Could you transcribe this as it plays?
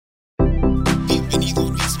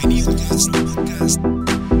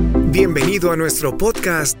bienvenido a nuestro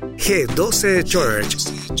podcast G12 Church.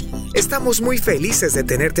 Estamos muy felices de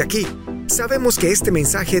tenerte aquí. Sabemos que este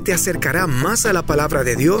mensaje te acercará más a la palabra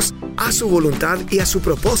de Dios, a su voluntad y a su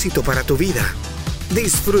propósito para tu vida.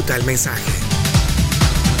 Disfruta el mensaje.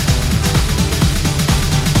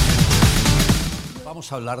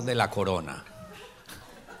 Vamos a hablar de la corona.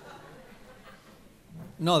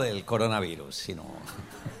 No del coronavirus, sino...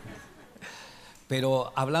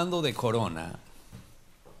 Pero hablando de corona,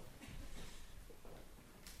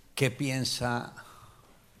 ¿qué piensa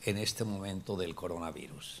en este momento del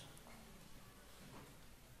coronavirus?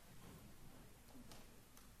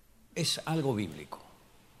 Es algo bíblico,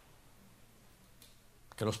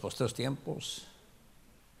 que los postreros tiempos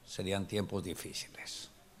serían tiempos difíciles.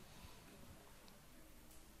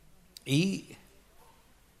 Y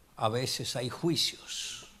a veces hay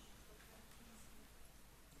juicios.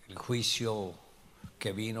 El juicio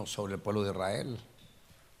que vino sobre el pueblo de Israel,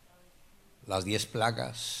 las 10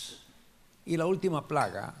 plagas, y la última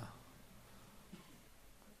plaga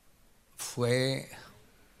fue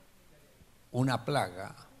una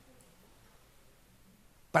plaga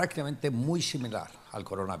prácticamente muy similar al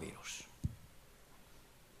coronavirus.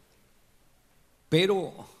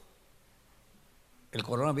 Pero el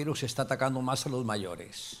coronavirus está atacando más a los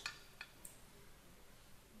mayores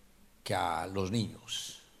que a los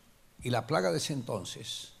niños. Y la plaga de ese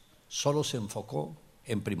entonces solo se enfocó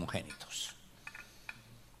en primogénitos.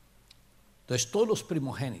 Entonces todos los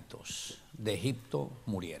primogénitos de Egipto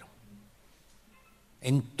murieron.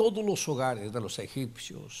 En todos los hogares de los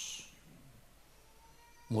egipcios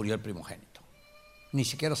murió el primogénito. Ni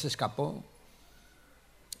siquiera se escapó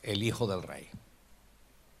el hijo del rey,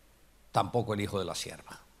 tampoco el hijo de la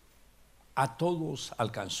sierva. A todos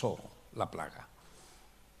alcanzó la plaga.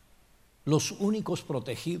 Los únicos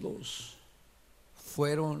protegidos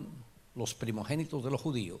fueron los primogénitos de los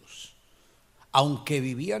judíos, aunque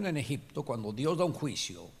vivían en Egipto. Cuando Dios da un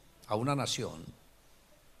juicio a una nación,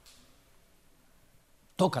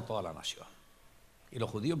 toca a toda la nación, y los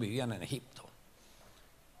judíos vivían en Egipto.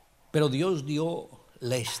 Pero Dios dio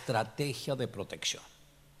la estrategia de protección,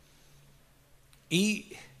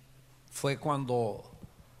 y fue cuando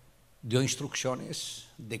dio instrucciones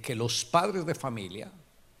de que los padres de familia,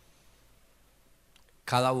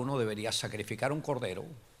 cada uno debería sacrificar un cordero.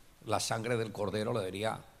 La sangre del cordero la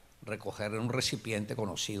debería recoger en un recipiente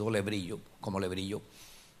conocido como lebrillo,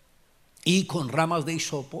 y con ramas de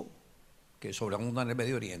hisopo, que sobreabundan en el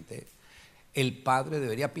Medio Oriente, el padre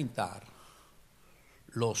debería pintar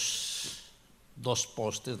los 2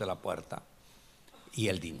 postes de la puerta y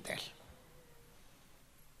el dintel.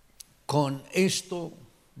 Con esto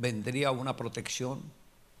vendría una protección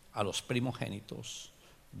a los primogénitos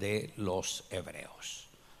de los hebreos.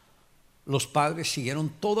 Los padres siguieron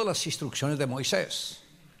todas las instrucciones de Moisés.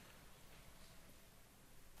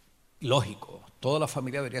 Lógico, toda la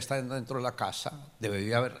familia debería estar dentro de la casa,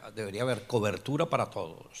 debería haber cobertura para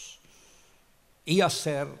todos y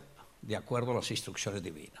hacer de acuerdo a las instrucciones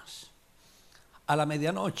divinas. A la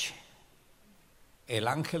medianoche, el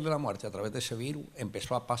ángel de la muerte, a través de ese virus,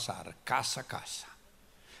 empezó a pasar casa a casa,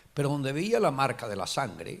 pero donde veía la marca de la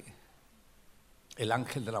sangre, el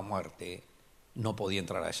ángel de la muerte no podía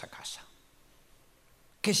entrar a esa casa.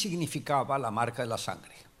 ¿Qué significaba la marca de la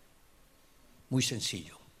sangre? Muy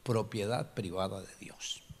sencillo: propiedad privada de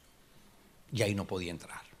Dios, y ahí no podía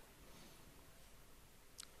entrar.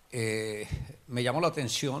 Me llamó la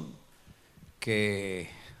atención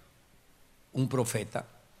que un profeta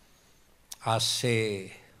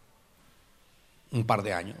hace un par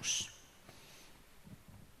de años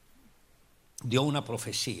dio una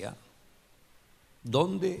profecía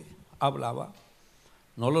donde hablaba,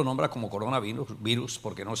 no lo nombra como coronavirus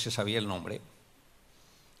porque no se sabía el nombre,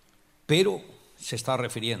 pero se está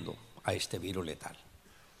refiriendo a este virus letal.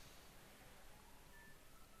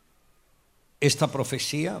 Esta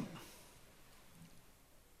profecía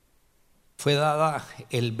fue dada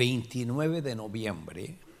el 29 de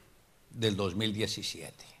noviembre del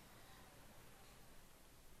 2017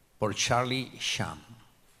 por Charlie Sham.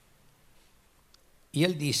 Y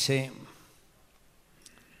él dice: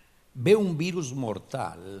 ve un virus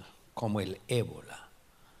mortal como el ébola,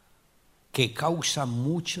 que causa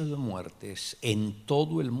muchas muertes en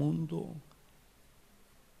todo el mundo,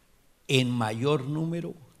 en mayor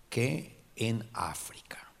número que en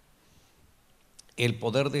África. El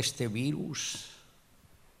poder de este virus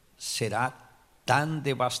será tan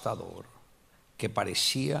devastador que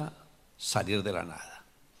parecía salir de la nada,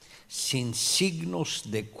 sin signos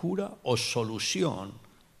de cura o solución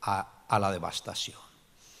a la devastación.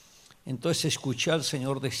 Entonces escuché al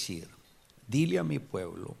Señor decir: dile a mi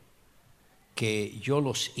pueblo que yo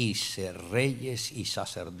los hice reyes y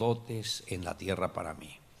sacerdotes en la tierra para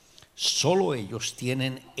mí. Solo ellos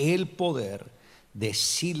tienen el poder de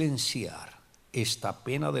silenciar esta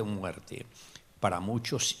pena de muerte para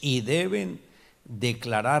muchos y deben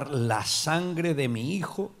declarar la sangre de mi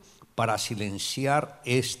Hijo para silenciar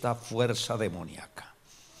esta fuerza demoníaca.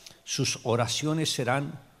 Sus oraciones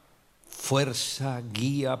serán fuerza,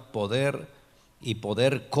 guía, poder y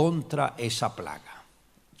poder contra esa plaga.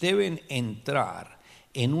 Deben entrar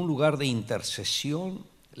en un lugar de intercesión,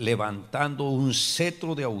 levantando un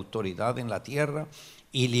cetro de autoridad en la tierra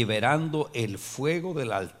y liberando el fuego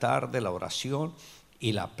del altar de la oración,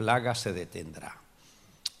 y la plaga se detendrá.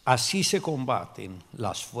 Así se combaten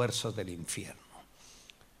las fuerzas del infierno.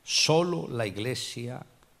 Solo la iglesia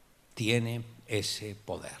tiene ese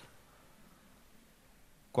poder.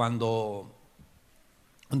 Cuando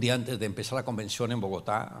un día antes de empezar la convención en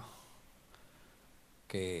Bogotá,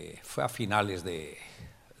 que fue a finales de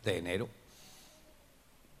enero,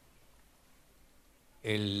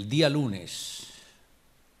 el día lunes,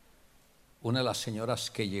 una de las señoras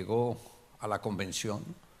que llegó a la convención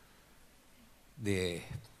desde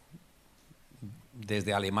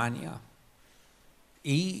Alemania,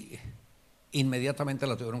 y inmediatamente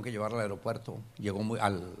la tuvieron que llevar al aeropuerto,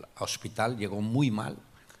 al hospital, llegó muy mal,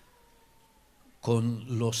 con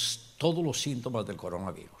todos los síntomas del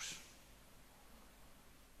coronavirus.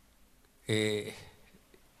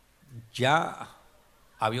 Ya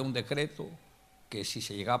había un decreto que si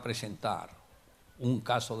se llegaba a presentar un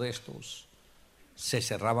caso de estos, se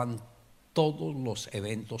cerraban todos los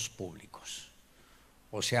eventos públicos.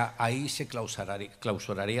 O sea, ahí se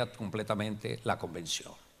clausuraría completamente la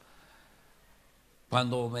convención.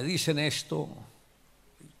 Cuando me dicen esto,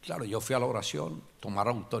 claro, yo fui a la oración, tomar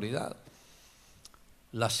autoridad.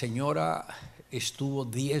 La señora estuvo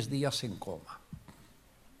 10 días en coma.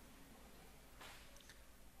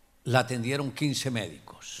 La atendieron 15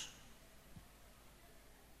 médicos.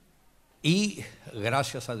 Y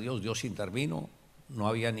gracias a Dios, Dios intervino, no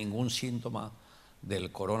había ningún síntoma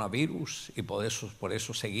del coronavirus y por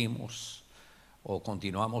eso seguimos o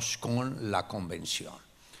continuamos con la convención.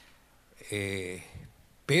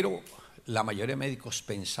 Pero la mayoría de médicos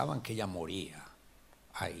pensaban que ella moría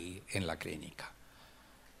ahí en la clínica.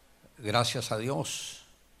 Gracias a Dios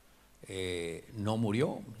no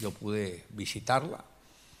murió, yo pude visitarla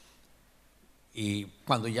y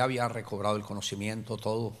cuando ya había recobrado el conocimiento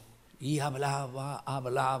todo, y hablaba,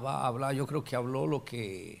 yo creo que habló lo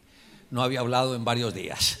que no había hablado en varios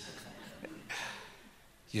días.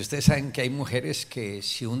 Y ustedes saben que hay mujeres que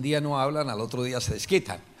si un día no hablan, al otro día se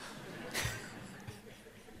desquitan.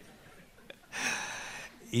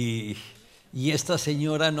 Y esta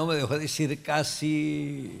señora no me dejó decir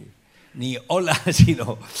casi ni hola,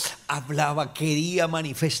 sino hablaba, quería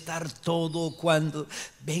manifestar todo. Cuando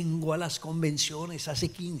vengo a las convenciones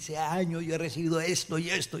hace 15 años, yo he recibido esto y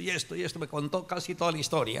esto y esto y esto, me contó casi toda la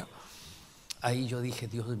historia. Ahí yo dije,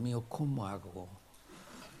 Dios mío, ¿cómo hago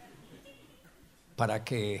para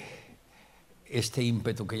que este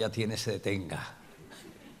ímpetu que ella tiene se detenga?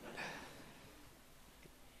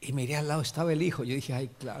 Y miré al lado, estaba el hijo. Yo dije, ay,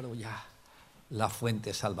 claro, ya, la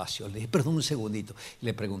fuente de salvación. Le dije, perdón un segundito.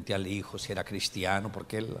 Le pregunté al hijo si era cristiano,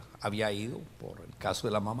 porque él había ido por el caso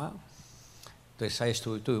de la mamá. Entonces ahí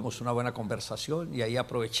tuvimos una buena conversación y ahí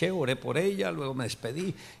aproveché, oré por ella, luego me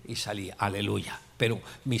despedí y salí. Aleluya. Pero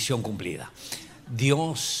misión cumplida.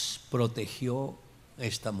 Dios protegió a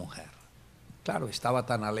esta mujer. Claro, estaba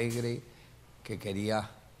tan alegre que quería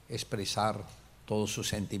expresar todo su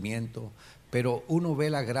sentimiento, pero uno ve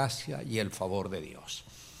la gracia y el favor de Dios.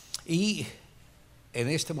 Y en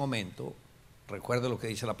este momento, recuerde lo que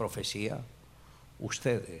dice la profecía,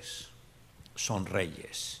 ustedes son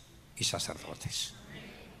reyes y sacerdotes.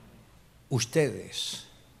 Ustedes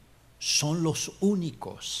son los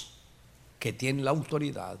únicos que tienen la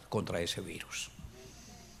autoridad contra ese virus.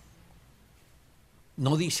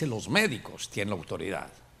 No dice los médicos tienen la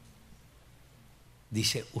autoridad,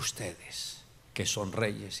 dice ustedes que son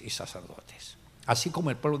reyes y sacerdotes. Así como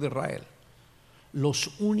el pueblo de Israel,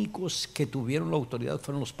 los únicos que tuvieron la autoridad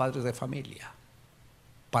fueron los padres de familia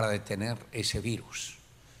para detener ese virus.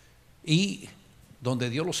 Y donde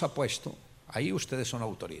Dios los ha puesto, ahí ustedes son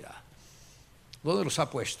autoridad. ¿Dónde los ha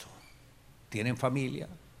puesto? Tienen familia,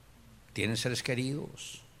 tienen seres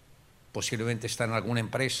queridos, posiblemente están en alguna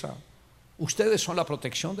empresa. Ustedes son la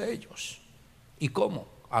protección de ellos. ¿Y cómo?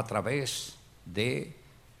 A través de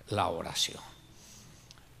la oración.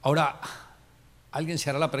 Ahora, alguien se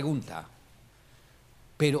hará la pregunta,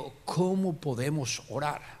 pero ¿cómo podemos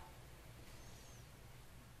orar?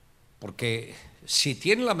 Porque si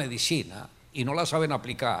tienen la medicina y no la saben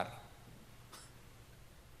aplicar,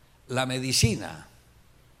 la medicina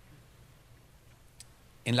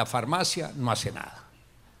en la farmacia no hace nada.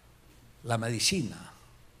 La medicina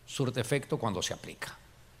surte efecto cuando se aplica.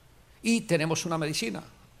 Y tenemos una medicina.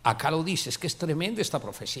 Acá lo dice, es que es tremenda esta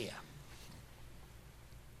profecía.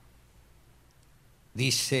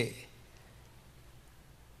 Dice,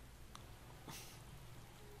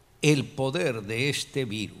 el poder de este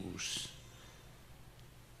virus,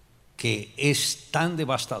 que es tan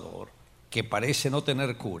devastador, que parece no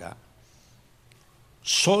tener cura,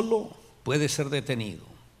 solo puede ser detenido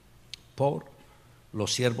por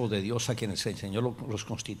los siervos de Dios, a quienes el Señor los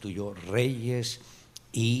constituyó reyes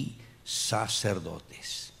y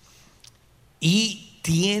sacerdotes. Y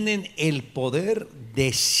tienen el poder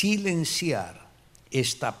de silenciar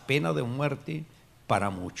esta pena de muerte para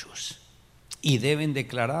muchos. Y deben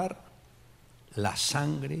declarar la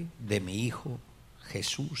sangre de mi Hijo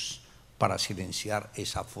Jesús para silenciar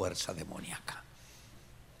esa fuerza demoníaca.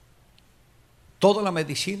 Toda la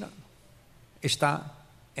medicina está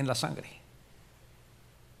en la sangre.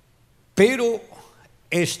 Pero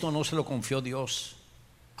esto no se lo confió Dios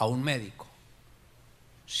a un médico,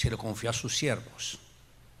 se lo confió a sus siervos.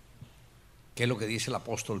 ¿Qué es lo que dice el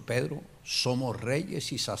apóstol Pedro? Somos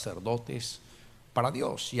reyes y sacerdotes para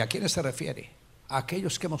Dios. ¿Y a quiénes se refiere? A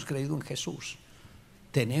aquellos que hemos creído en Jesús.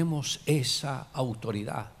 Tenemos esa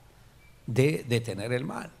autoridad de detener el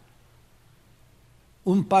mal.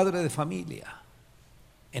 Un padre de familia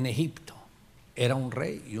en Egipto era un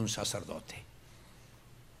rey y un sacerdote.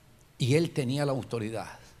 Y él tenía la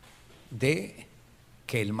autoridad de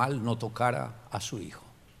que el mal no tocara a su hijo.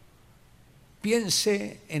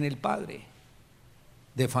 Piense en el padre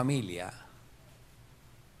de familia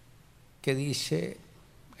que dice,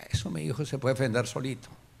 eso mi hijo se puede defender solito.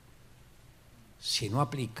 Si no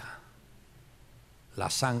aplica la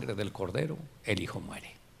sangre del cordero, el hijo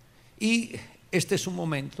muere. Y este es un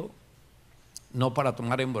momento, no para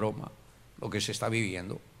tomar en broma lo que se está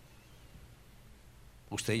viviendo.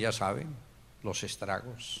 Ustedes ya saben los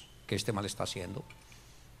estragos que este mal está haciendo.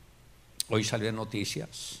 Hoy salió en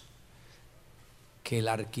noticias que el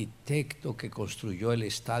arquitecto que construyó el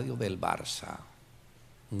estadio del Barça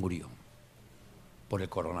murió por el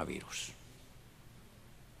coronavirus.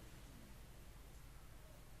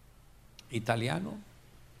 Italiano,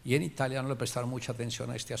 y en Italia no le prestaron mucha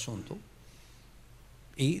atención a este asunto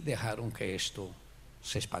y dejaron que esto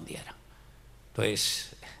se expandiera.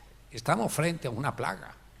 Entonces, estamos frente a una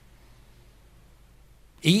plaga.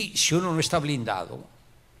 Y si uno no está blindado,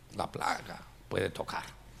 la plaga puede tocar.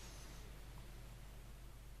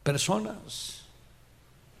 Personas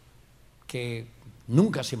que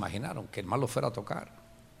nunca se imaginaron que el mal lo fuera a tocar,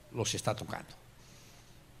 los está tocando.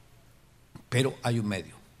 Pero hay un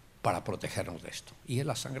medio para protegernos de esto, y es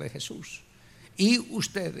la sangre de Jesús. Y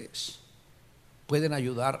ustedes pueden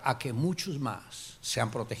ayudar a que muchos más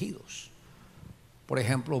sean protegidos. Por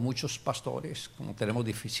ejemplo, muchos pastores, como tenemos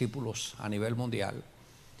discípulos a nivel mundial,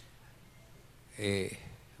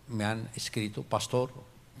 me han escrito, pastor,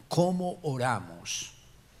 ¿cómo oramos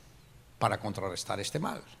para contrarrestar este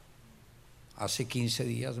mal? Hace 15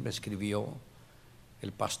 días me escribió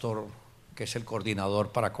el pastor que es el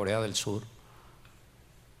coordinador para Corea del Sur,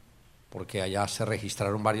 porque allá se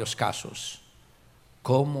registraron varios casos,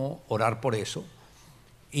 cómo orar por eso.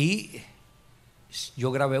 Y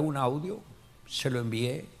yo grabé un audio, se lo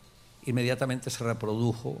envié, inmediatamente se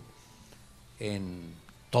reprodujo en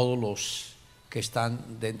todos los que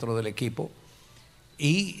están dentro del equipo.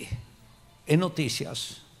 Y en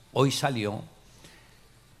noticias hoy salió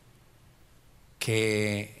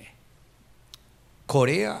que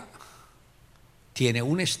Corea tiene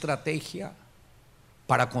una estrategia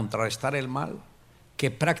para contrarrestar el mal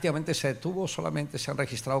que prácticamente se detuvo. Solamente se han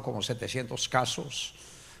registrado como 700 casos,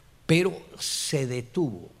 pero se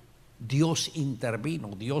detuvo. Dios intervino,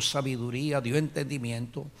 dio sabiduría, dio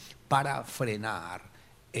entendimiento para frenar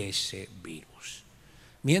ese virus.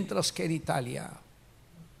 Mientras que en Italia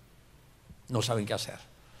no saben qué hacer,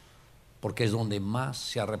 porque es donde más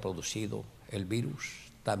se ha reproducido el virus.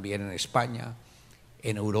 También en España,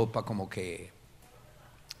 en Europa, como que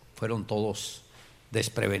fueron todos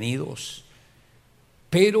desprevenidos.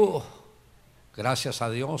 Pero gracias a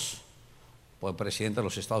Dios por el presidente de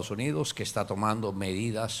los Estados Unidos, que está tomando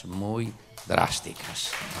medidas muy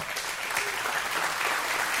drásticas.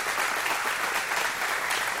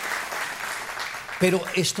 Pero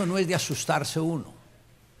esto no es de asustarse uno,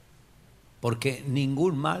 porque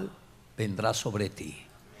ningún mal vendrá sobre ti,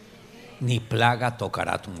 ni plaga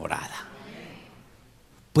tocará tu morada.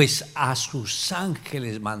 Pues a sus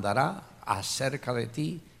ángeles mandará acerca de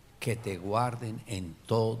ti, que te guarden en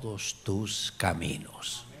todos tus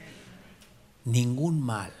caminos. Ningún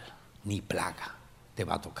mal ni plaga te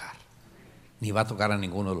va a tocar, ni va a tocar a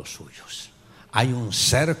ninguno de los suyos. Hay un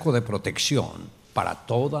cerco de protección para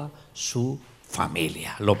toda su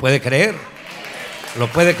familia. ¿Lo puede creer?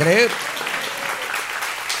 ¿Lo puede creer?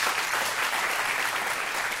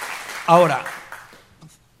 Ahora,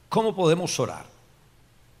 ¿cómo podemos orar?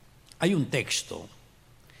 Hay un texto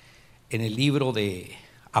en el libro de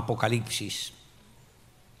Apocalipsis,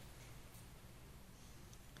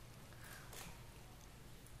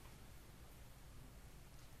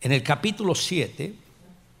 en el capítulo 7,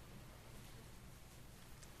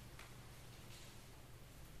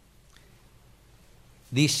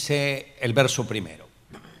 dice el verso primero: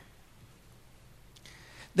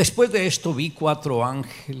 después de esto vi 4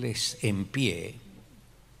 ángeles en pie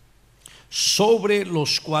sobre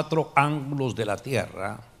los 4 ángulos de la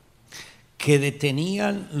tierra, que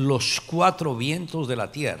detenían los 4 vientos de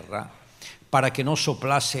la tierra, para que no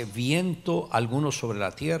soplase viento alguno sobre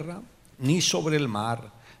la tierra, ni sobre el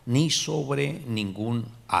mar, ni sobre ningún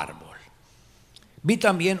árbol. Vi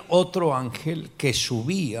también otro ángel que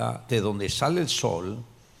subía de donde sale el sol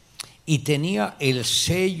y tenía el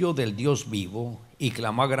sello del Dios vivo, y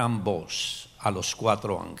clamó a gran voz a los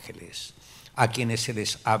 4 ángeles, a quienes se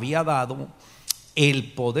les había dado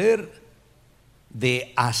el poder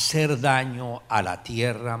de hacer daño a la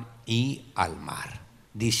tierra y al mar,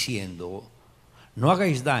 diciendo: no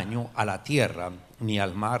hagáis daño a la tierra, ni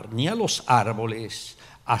al mar, ni a los árboles,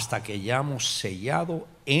 hasta que hayamos sellado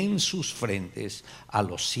en sus frentes a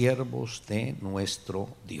los siervos de nuestro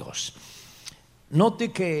Dios.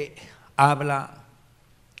 Note que habla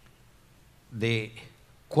de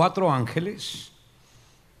 4 ángeles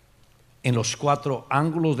en los 4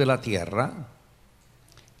 ángulos de la tierra,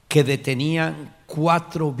 que detenían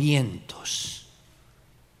 4 vientos.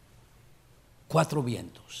 4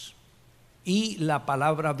 vientos. Y la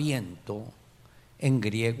palabra viento en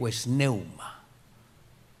griego es neuma,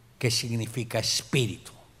 que significa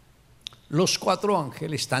espíritu. Los 4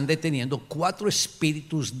 ángeles están deteniendo 4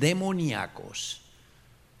 espíritus demoníacos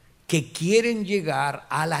que quieren llegar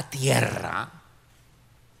a la tierra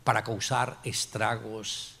para causar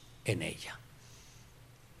estragos en ella.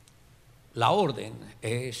 La orden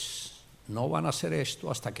es: no van a hacer esto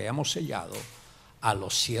hasta que hayamos sellado a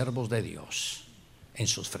los siervos de Dios en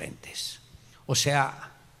sus frentes. O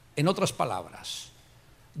sea, en otras palabras,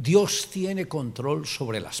 Dios tiene control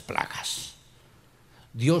sobre las plagas.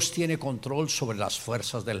 Dios tiene control sobre las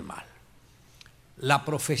fuerzas del mal. La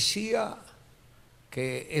profecía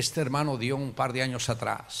que este hermano dio un par de años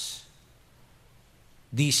atrás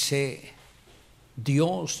dice: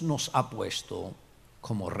 Dios nos ha puesto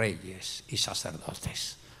como reyes y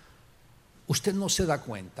sacerdotes. Usted no se da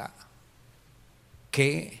cuenta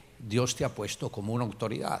que Dios te ha puesto como una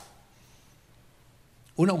autoridad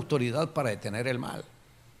para detener el mal.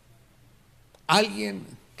 Alguien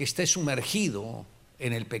que esté sumergido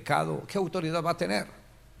en el pecado, ¿qué autoridad va a tener?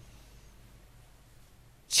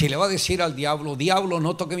 Si le va a decir al diablo: diablo,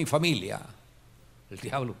 no toque mi familia, el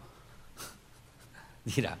diablo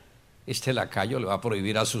dirá: este lacayo le va a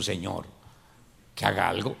prohibir a su señor que haga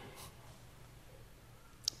algo.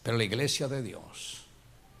 Pero la iglesia de Dios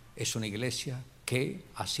es una iglesia que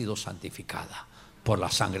ha sido santificada por la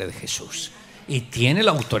sangre de Jesús, y tiene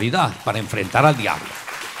la autoridad para enfrentar al diablo,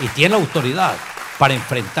 y tiene la autoridad para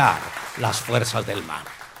enfrentar las fuerzas del mal.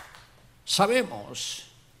 Sabemos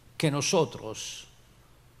que nosotros,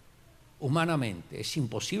 humanamente, es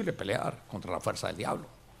imposible pelear contra la fuerza del diablo.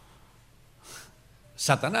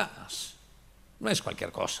 Satanás no es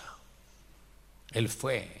cualquier cosa. Él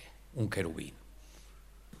fue un querubín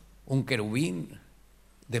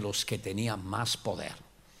de los que tenía más poder.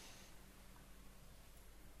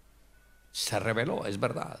 Se rebeló, es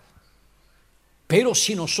verdad. Pero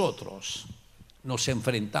si nosotros nos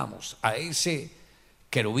enfrentamos a ese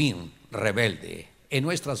querubín rebelde en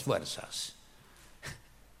nuestras fuerzas,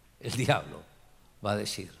 el diablo va a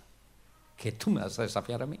decir: ¿que tú me vas a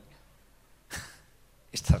desafiar a mí?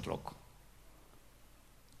 Estás loco.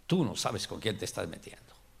 Tú no sabes con quién te estás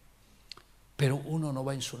metiendo. Pero uno no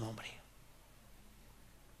va en su nombre.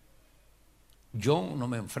 Yo no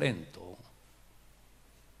me enfrento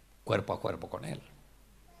cuerpo a cuerpo con él.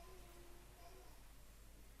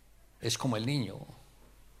 Es como el niño,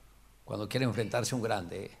 cuando quiere enfrentarse a un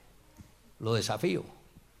grande, lo desafío.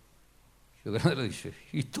 Y el grande le dice: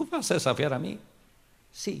 ¿y tú me vas a desafiar a mí?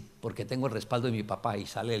 Sí, porque tengo el respaldo de mi papá y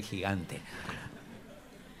sale el gigante.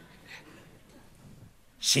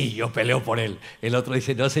 Sí, yo peleo por él. El otro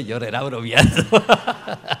dice: no, señor, era bromeando.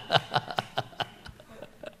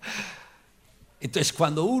 Entonces,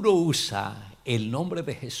 cuando uno usa el nombre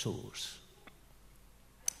de Jesús,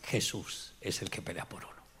 Jesús es el que pelea por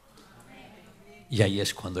uno. Y ahí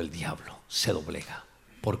es cuando el diablo se doblega,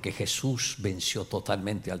 porque Jesús venció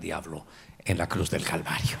totalmente al diablo en la cruz del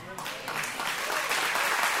Calvario.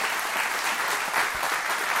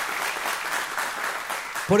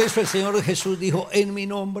 Por eso el Señor Jesús dijo: en mi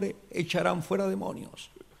nombre echarán fuera demonios.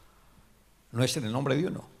 No es en el nombre de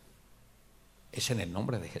uno, es en el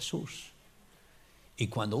nombre de Jesús. Y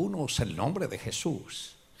cuando uno usa el nombre de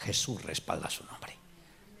Jesús, Jesús respalda su nombre.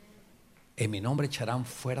 En mi nombre echarán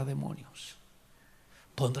fuera demonios.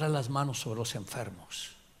 Pondrán las manos sobre los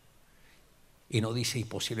enfermos. Y no dice y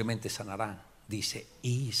posiblemente sanarán, dice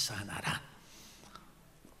y sanarán.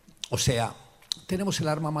 O sea, tenemos el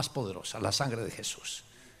arma más poderosa, la sangre de Jesús,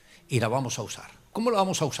 y la vamos a usar. ¿Cómo la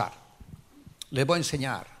vamos a usar? Les voy a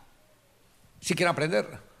enseñar. ¿Si quieren aprender?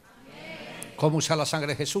 Amén. ¿Cómo usar la sangre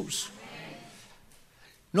de Jesús? Amén.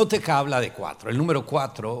 Note que habla de 4. El número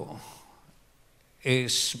 4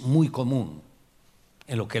 es muy común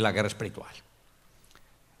en lo que es la guerra espiritual.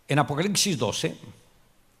 En Apocalipsis 12,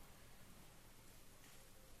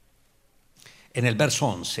 en el verso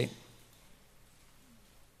 11,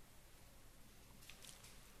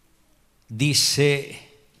 dice: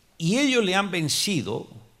 y ellos le han vencido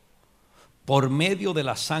por medio de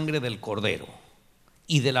la sangre del Cordero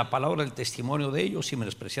y de la palabra del testimonio de ellos, y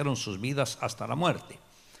menospreciaron sus vidas hasta la muerte.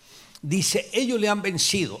 Dice, ellos le han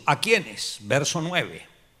vencido. ¿A quiénes? Verso 9.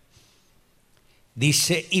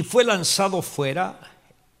 Dice, y fue lanzado fuera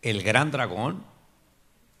el gran dragón.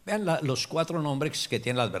 Vean los 4 nombres que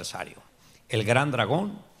tiene el adversario: el gran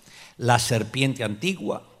dragón, la serpiente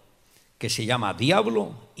antigua, que se llama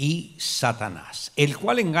Diablo, y Satanás, el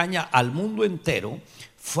cual engaña al mundo entero.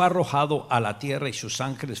 Fue arrojado a la tierra y sus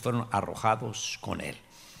ángeles fueron arrojados con él.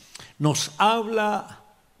 Nos habla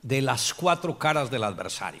de las 4 caras del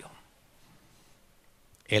adversario: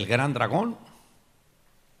 el gran dragón,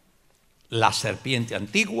 la serpiente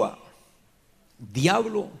antigua,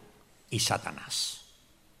 Diablo y Satanás.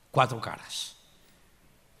 4 caras.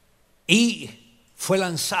 Y fue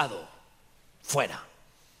lanzado fuera.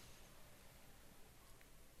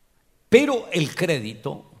 Pero el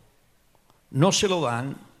crédito no se lo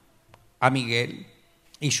dan a Miguel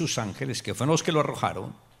y sus ángeles, que fueron los que lo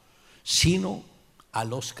arrojaron, sino a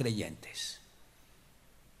los creyentes.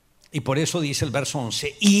 Y por eso dice el verso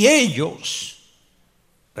 11, y ellos,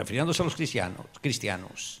 refiriéndose a los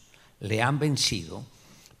cristianos, le han vencido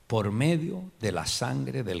por medio de la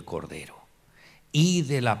sangre del Cordero y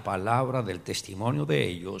de la palabra del testimonio de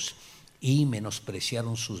ellos, y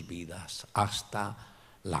menospreciaron sus vidas hasta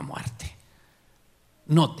la muerte.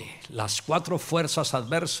 Note, las 4 fuerzas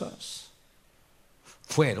adversas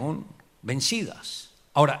fueron vencidas.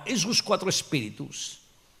 Ahora, esos 4 espíritus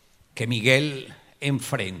que Miguel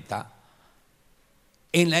enfrenta,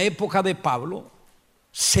 en la época de Pablo,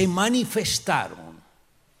 se manifestaron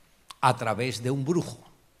a través de un brujo,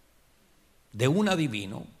 de un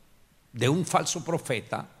adivino, de un falso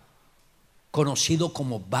profeta conocido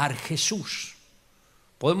como Bar Jesús.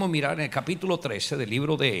 Podemos mirar en el capítulo 13 del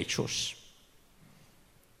libro de Hechos,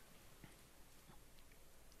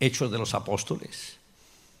 Hechos de los Apóstoles.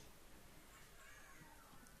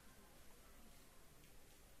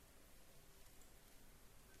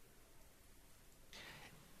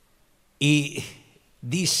 Y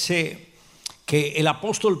dice que el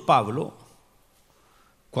apóstol Pablo,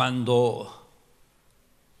 cuando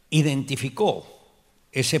identificó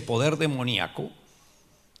ese poder demoníaco,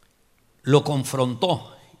 lo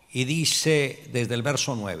confrontó, y dice desde el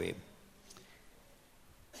verso 9: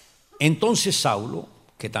 entonces Saulo,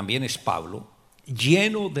 que también es Pablo,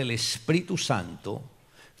 lleno del Espíritu Santo,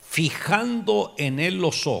 fijando en él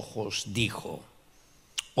los ojos, dijo: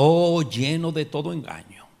 oh, lleno de todo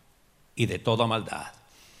engaño y de toda maldad,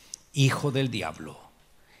 hijo del diablo,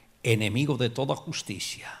 enemigo de toda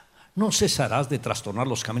justicia, ¿no cesarás de trastornar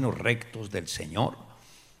los caminos rectos del Señor?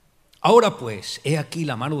 Ahora pues, he aquí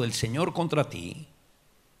la mano del Señor contra ti,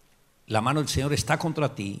 la mano del Señor está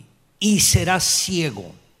contra ti, y serás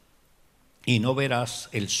ciego y no verás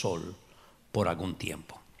el sol por algún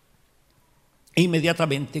tiempo. E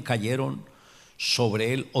inmediatamente cayeron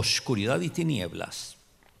sobre él oscuridad y tinieblas,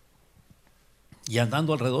 y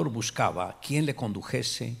andando alrededor buscaba quien le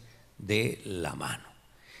condujese de la mano.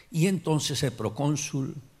 Y entonces el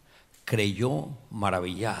procónsul creyó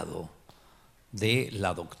maravillado de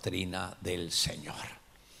la doctrina del Señor.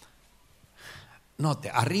 Note,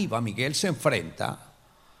 arriba Miguel se enfrenta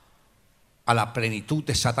a la plenitud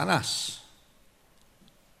de Satanás.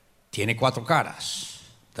 Tiene 4 caras: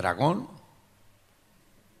 dragón,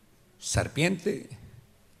 serpiente,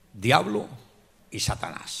 diablo y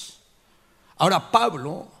Satanás. Ahora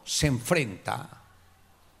Pablo se enfrenta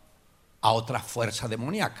a otra fuerza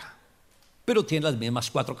demoníaca, pero tiene las mismas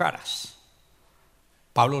 4 caras.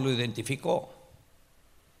 Pablo lo identificó: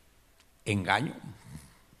 engaño,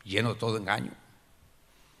 lleno de todo engaño,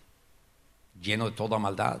 lleno de toda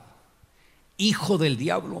maldad, hijo del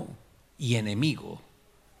diablo y enemigo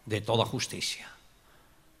de toda justicia.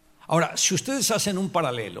 Ahora, si ustedes hacen un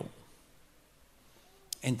paralelo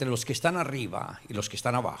entre los que están arriba y los que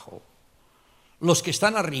están abajo, los que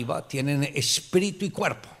están arriba tienen espíritu y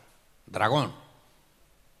cuerpo, dragón,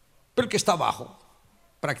 pero el que está abajo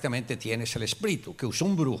prácticamente tiene el espíritu que usó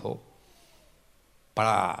un brujo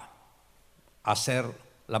para hacer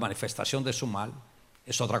la manifestación de su mal,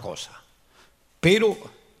 es otra cosa. Pero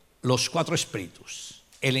los 4 espíritus,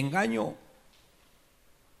 el engaño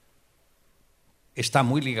está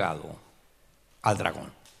muy ligado al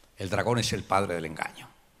dragón. El dragón es el padre del engaño.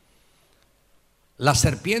 La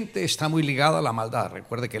serpiente está muy ligada a la maldad.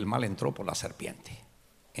 Recuerde que el mal entró por la serpiente,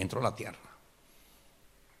 entró a la tierra,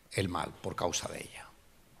 el mal por causa de ella.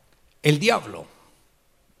 El diablo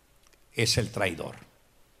es el traidor.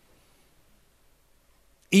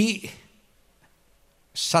 Y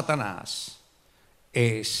Satanás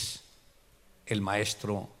es el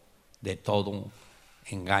maestro de todo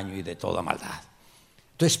engaño y de toda maldad.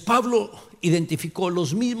 Entonces Pablo identificó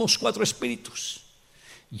los mismos 4 espíritus: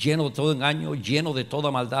 lleno de todo engaño, lleno de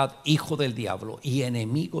toda maldad, hijo del diablo y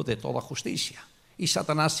enemigo de toda justicia. Y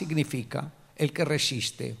Satanás significa el que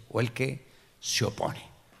resiste o el que se opone.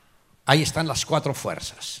 Ahí están las 4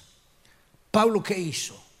 fuerzas. Pablo, ¿qué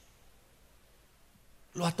hizo?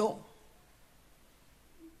 Lo ató,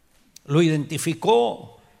 lo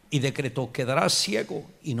identificó y decretó: quedarás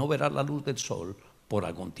ciego y no verás la luz del sol por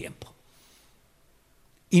algún tiempo.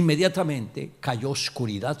 Inmediatamente cayó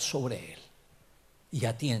oscuridad sobre él y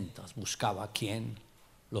a tientas buscaba a quien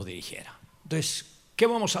lo dirigiera. Entonces, ¿qué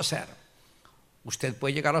vamos a hacer? Usted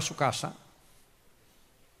puede llegar a su casa,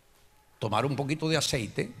 tomar un poquito de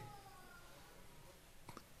aceite,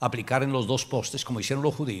 aplicar en los 2 postes como hicieron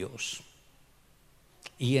los judíos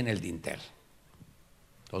y en el dintel,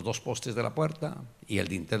 los 2 postes de la puerta y el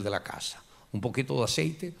dintel de la casa, un poquito de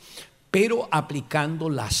aceite, pero aplicando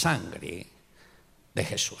la sangre de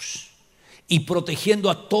Jesús y protegiendo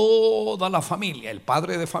a toda la familia. El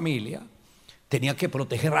padre de familia tenía que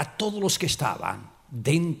proteger a todos los que estaban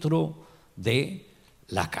dentro de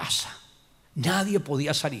la casa. Nadie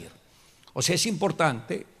podía salir. O sea, es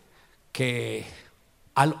importante que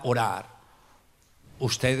al orar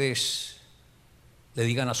ustedes le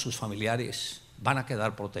digan a sus familiares: van a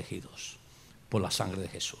quedar protegidos por la sangre de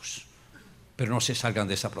Jesús. Pero no se salgan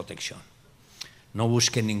de esa protección. No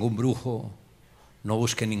busquen ningún brujo, no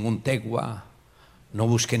busquen ningún tegua, no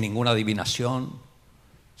busquen ninguna adivinación.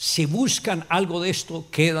 Si buscan algo de esto,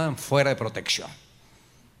 quedan fuera de protección.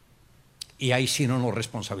 Y ahí sí no nos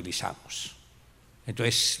responsabilizamos.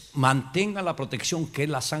 Entonces, mantengan la protección que es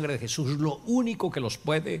la sangre de Jesús, lo único que los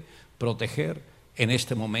puede proteger en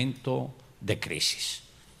este momento de crisis.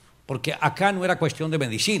 Porque acá no era cuestión de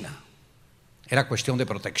medicina, era cuestión de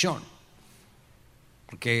protección.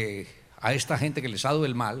 Porque a esta gente que les ha dado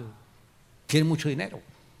el mal, tienen mucho dinero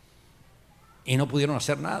y no pudieron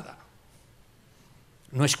hacer nada.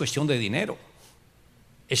 No es cuestión de dinero,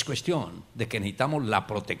 es cuestión de que necesitamos la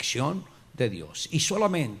protección de Dios, y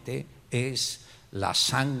solamente es la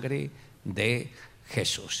sangre de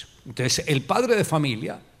Jesús. Entonces, el padre de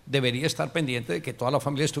familia debería estar pendiente de que toda la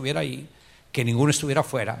familia estuviera ahí, que ninguno estuviera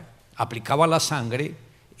fuera, aplicaba la sangre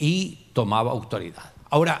y tomaba autoridad.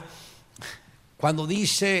 Ahora, cuando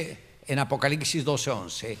dice en Apocalipsis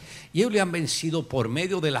 12:11, y ellos le han vencido por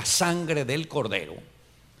medio de la sangre del Cordero,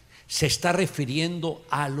 se está refiriendo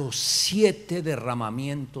a los 7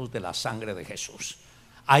 derramamientos de la sangre de Jesús.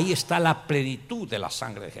 Ahí está la plenitud de la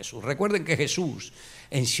sangre de Jesús. Recuerden que Jesús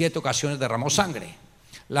en 7 ocasiones derramó sangre.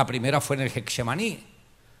 La primera fue en el Getsemaní,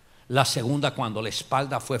 la segunda cuando la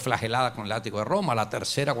espalda fue flagelada con el látigo de Roma, la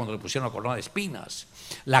tercera cuando le pusieron la corona de espinas,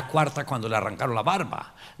 la cuarta cuando le arrancaron la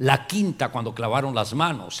barba, la quinta cuando clavaron las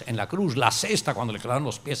manos en la cruz, la sexta cuando le clavaron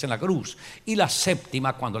los pies en la cruz, y la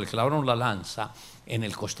séptima cuando le clavaron la lanza en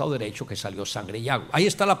el costado derecho, que salió sangre y agua. Ahí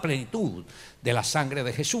está la plenitud de la sangre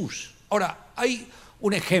de Jesús. Ahora, hay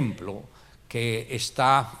un ejemplo que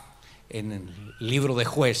está en el libro de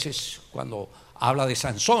Jueces cuando habla de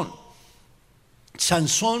Sansón.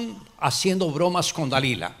 Sansón haciendo bromas con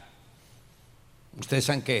Dalila. Ustedes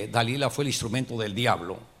saben que Dalila fue el instrumento del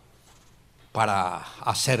diablo para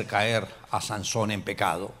hacer caer a Sansón en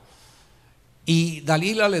pecado. Y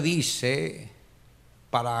Dalila le dice,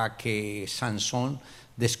 para que Sansón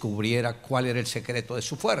descubriera cuál era el secreto de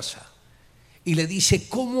su fuerza, y le dice: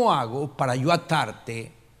 ¿cómo hago para yo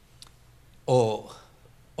atarte o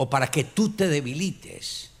para que tú te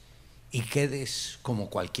debilites y quedes como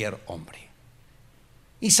cualquier hombre.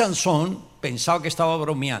 Y Sansón pensaba que estaba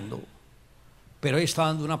bromeando, pero él estaba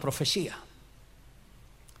dando una profecía.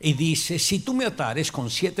 Y dice: si tú me atares con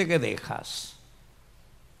 7 guedejas,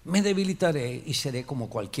 me debilitaré y seré como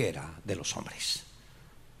cualquiera de los hombres.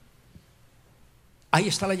 Ahí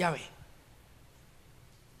está la llave.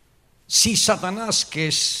 Si Satanás, que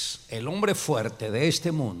es el hombre fuerte de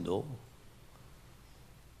este mundo,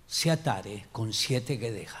 se atare con 7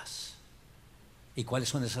 guedejas. ¿Y cuáles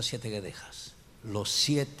son esas 7 guedejas? Los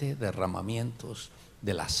 7 derramamientos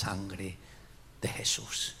de la sangre de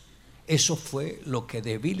Jesús. Eso fue lo que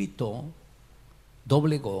debilitó,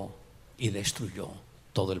 doblegó y destruyó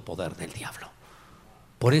todo el poder del diablo.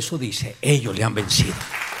 Por eso dice: ellos le han vencido.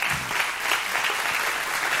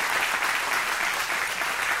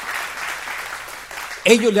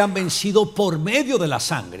 Ellos le han vencido por medio de la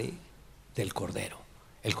sangre del Cordero,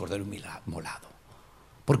 el Cordero inmolado.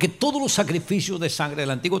 Porque todos los sacrificios de sangre del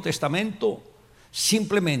Antiguo Testamento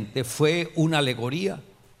simplemente fue una alegoría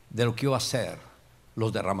de lo que iba a ser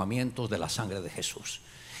los derramamientos de la sangre de Jesús.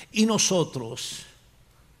 Y nosotros,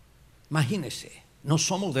 imagínense, no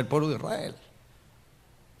somos del pueblo de Israel,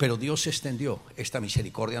 pero Dios extendió esta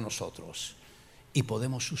misericordia a nosotros y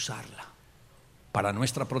podemos usarla para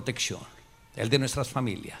nuestra protección, el de nuestras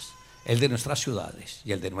familias, el de nuestras ciudades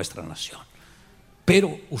y el de nuestra nación.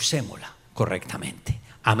 Pero usémosla correctamente.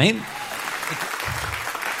 Amén.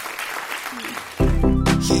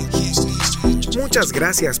 Muchas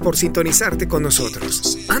gracias por sintonizarte con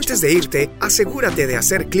nosotros. Antes de irte, asegúrate de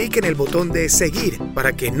hacer clic en el botón de seguir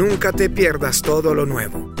para que nunca te pierdas todo lo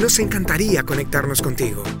nuevo. Nos encantaría conectarnos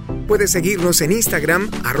contigo. Puedes seguirnos en Instagram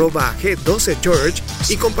 @G12Church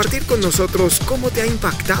y compartir con nosotros cómo te ha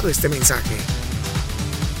impactado este mensaje.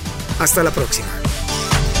 Hasta la próxima.